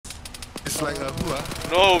It's like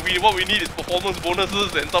who No, what we need is performance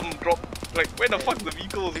bonuses and some drop. Like, where the fuck the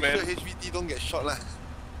vehicles, man? Make sure HVT don't get shot lah.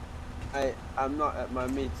 I'm not at my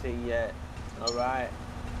meeting yet. Alright?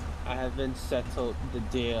 I haven't settled the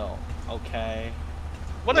deal. Okay?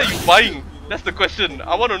 What are you buying? That's the question.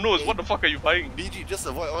 I want to know is what the fuck are you buying? BG, just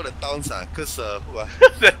avoid all the towns cause who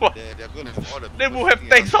they're gonna have all the they will have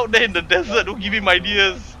tanks out there in the desert. Don't give him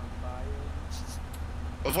ideas.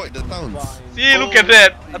 Avoid the towns. See, look at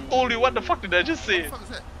that. I told you, what the fuck did I just say? What the fuck is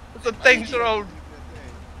that? It's a tanks around.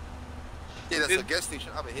 Yeah, there's a gas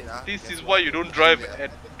station up ahead. This is why you don't drive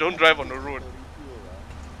on the road.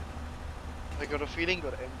 I got a feeling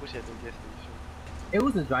got an ambush at the gas station. It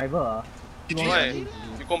was the driver. Why?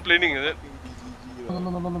 You complaining, is it?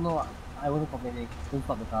 No. I wasn't complaining. Don't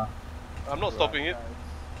stop the car. I'm not stopping it.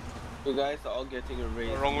 You guys are all getting a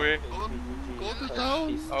raise. Wrong way. Go to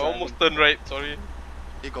town. I almost turned right, sorry.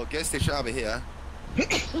 You got gas station up ahead,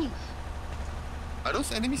 Are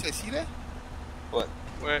those enemies I see there? What?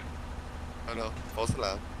 Where? Oh no, false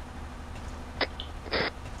alarm.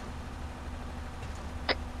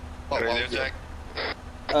 Radio check.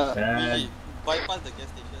 Yeah. Bypass the gas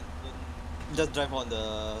station. Just drive on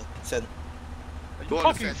the sand. Are you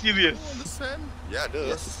fucking serious? On the sand? Yeah, it does.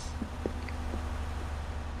 Yes.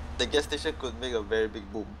 The gas station could make a very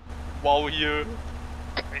big boom. Wow, here.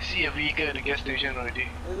 I see a vehicle at the gas station already.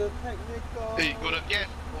 There's a technical. Hey, go to gas.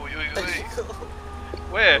 Oh, yo.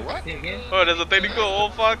 Where? What? Say again? Oh, there's a technical. Oh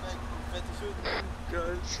fuck.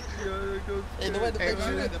 Hey, the one at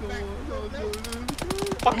the back.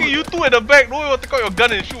 Fucking you two at the back. No, you want to take out your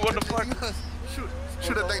gun and shoot. What the fuck?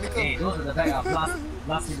 Shoot the technical. Hey, those at the back are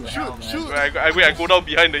blast into hell, man. Shoot. Wait, I go down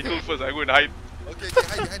behind the hill first. I go and hide. Okay,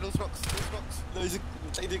 hide behind those rocks. No, is it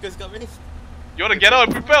technicals coming? You wanna get out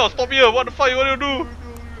and prepare or stop here? What the fuck you wanna do?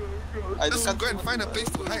 Just go and find a place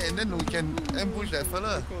to hide and then we can ambush that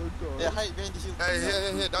fella. Yeah, hide behind the hill.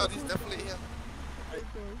 Here. Now this is definitely here.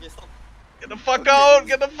 Yeah, stop. Get the fuck out!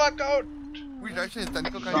 Get the fuck out! Which direction is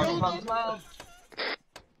technical coming from?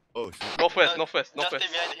 Oh shit. Northwest. Just stay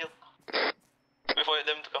behind the hill. Wait for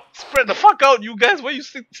them to come. Spread the fuck out, you guys. Why you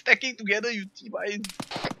stacking together, you T-Bines?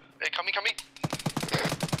 Hey, coming.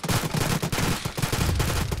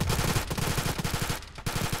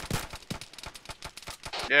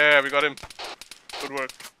 Yeah, we got him. Good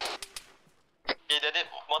work. Hey, they're dead.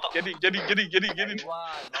 Mount up. Get it.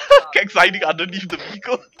 Kex hiding underneath the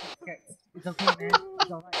vehicle. It's okay, man. It's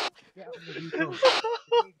alright. Get out of the vehicle.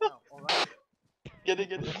 Alright? Get it.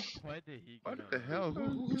 What the hell?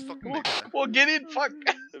 Who's talking like that? Oh, get it, fuck.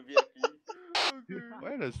 The VIP.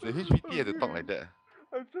 Why does the HVT have to talk like that?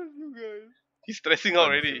 I trust you guys. He's stressing out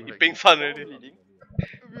already. He paying sun already. Bleeding.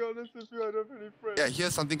 To be honest with you, I don't have any friends. Yeah,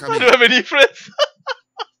 here's something I coming. don't have any friends.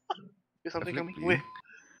 There's something coming.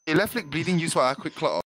 Hey, left leg bleeding, use what? Quick clot.